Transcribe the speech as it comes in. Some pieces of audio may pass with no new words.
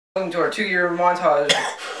Welcome to our 2-year montage.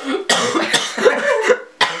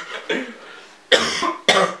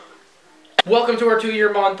 Welcome to our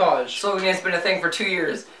 2-year montage. Sulgany has been a thing for 2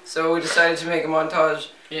 years, so we decided to make a montage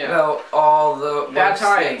Yeah. about all the Bad worst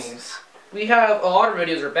times. things. We have a lot of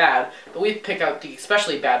videos are bad, but we pick out the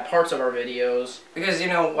especially bad parts of our videos. Because, you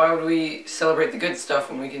know, why would we celebrate the good stuff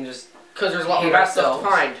when we can just... Because there's a lot of hate bad stuff ourselves. to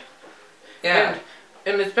find. Yeah.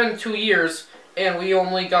 And it's been 2 years, and we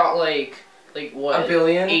only got like what? A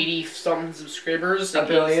billion? 80-something subscribers. A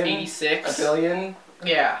billion? 86. A billion?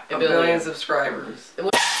 Yeah, a billion subscribers. This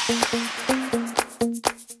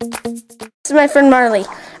is my friend Marley.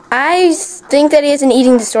 I think that he has an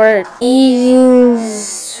eating disorder. Eating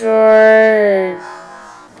disorder.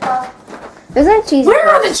 Those aren't cheesy Where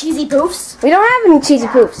poofs. are the cheesy poofs? We don't have any cheesy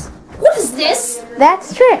poofs. What is this?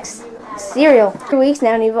 That's Trix. Cereal. For weeks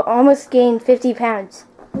now, and you've almost gained 50 pounds.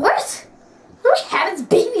 What? What do we have? It's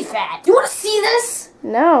baby fat. You want to see this?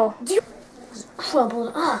 No. It's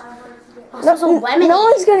crumbled up. Oh, No, so lemony. no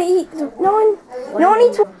one's gonna eat. No one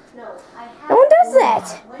eats. No one does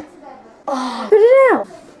that. Oh. Put it out.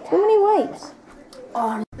 Too many wipes.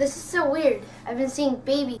 Oh. This is so weird. I've been seeing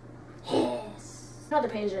baby. Yes. Not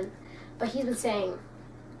the Asian, but he's been saying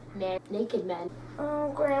man, naked men.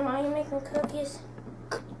 Oh, Grandma, you making cookies?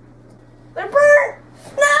 They're burnt.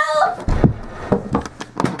 No.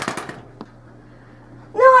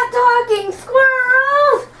 Not talking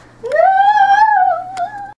squirrels. No.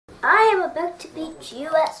 I am about to beat you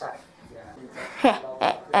at sorry.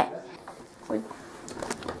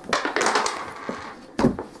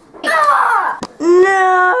 No.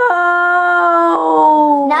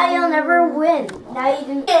 Now you'll never win. Now you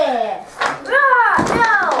can. Yeah. No.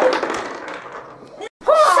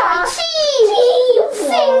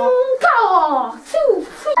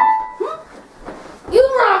 You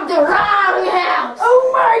robbed the wrong house.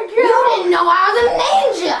 Oh my God. You didn't know I was a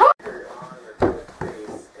ninja.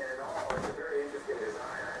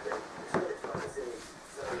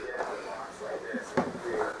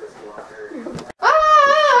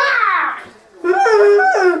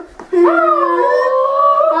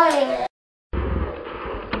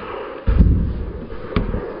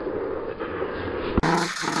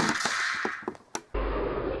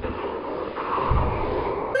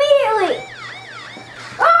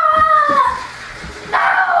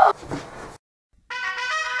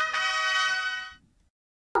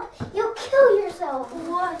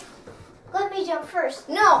 What? Let me jump first.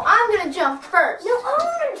 No, I'm gonna jump first. No, I'm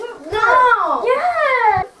gonna jump first. No.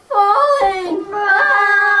 Yeah. Falling.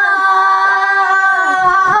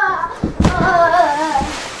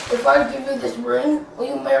 If I give you this ring, will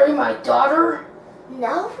you marry my daughter?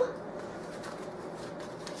 No.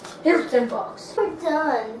 Here's $10. We're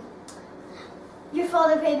done. Your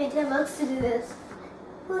father paid me $10 to do this.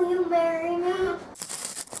 Will you marry me?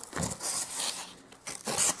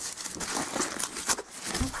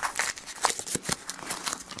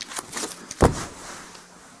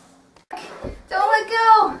 Don't let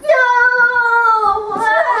go. No! It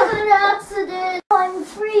was an accident. I'm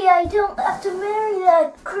free. I don't have to marry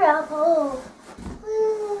that crapple.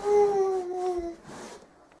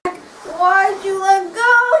 Why'd you let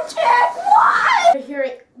go, Jack? Why? I'm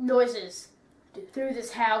hearing noises through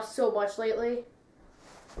this house so much lately.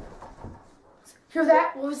 Hear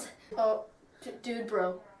that? What was? Oh, dude,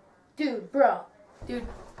 bro. Dude, bro. Dude,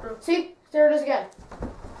 bro. See? There it is again.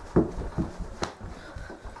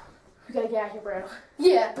 We gotta get out of here, bro.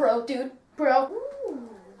 Yeah, bro, dude, bro. Ooh,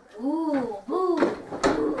 ooh, ooh,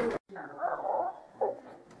 ooh.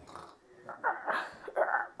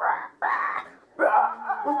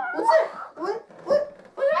 What's that? What's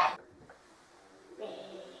that?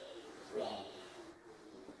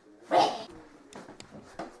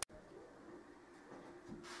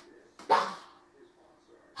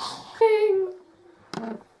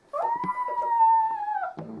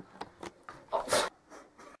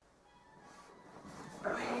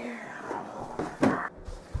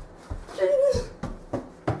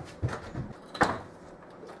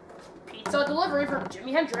 Pizza delivery from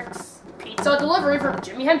Jimi Hendrix. Pizza delivery from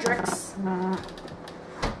Jimi Hendrix.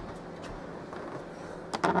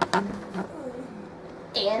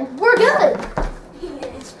 And we're good.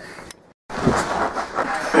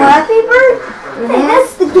 Flappy Bird? Hey,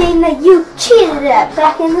 that's the game that you cheated at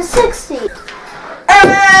back in the 60s.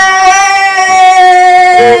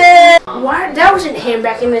 Why? That wasn't him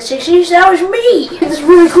back in the 60s. That was me. It's a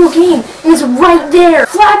really cool game. It's right there.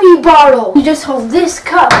 Flappy Bottle. You just hold this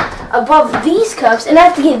cup above these cups, and I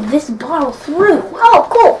have to get this bottle through. Oh,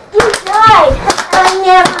 cool. You died. I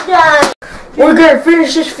never died. We're gonna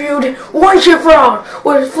finish this feud once and for all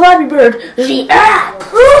with Flappy Bird, the app.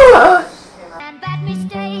 And that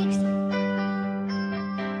mistake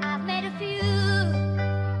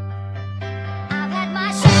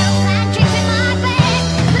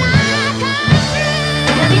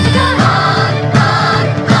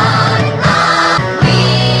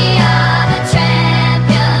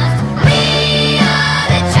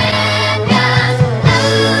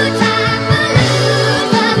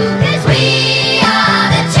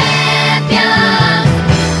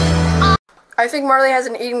think Marley has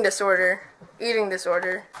an eating disorder. Eating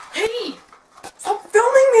disorder. Hey! Stop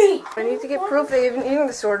filming me! I need to get proof they have an eating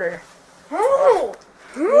disorder. Oh!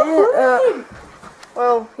 Yeah,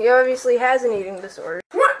 well, he obviously has an eating disorder.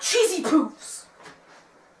 I want cheesy poofs!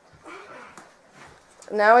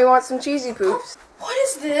 Now he wants some cheesy poops. What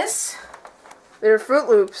is this? They're Fruit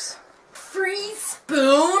Loops. Free spoon?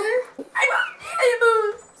 I want cheesy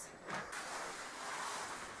poofs!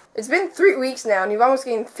 It's been 3 weeks now, and you've almost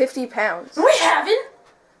gained 50 pounds. No, I haven't!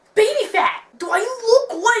 Baby fat! Do I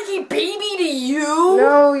look like a baby to you?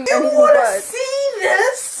 No, you want to see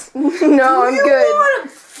this? No, I'm good. You want to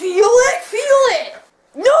feel it? Feel it!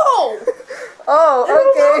 No! Oh, I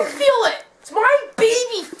don't want okay. to feel it! It's my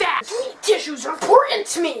baby fat! Meat tissues are important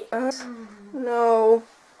to me! No.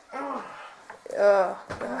 Oh,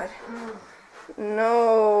 God.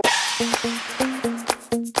 No.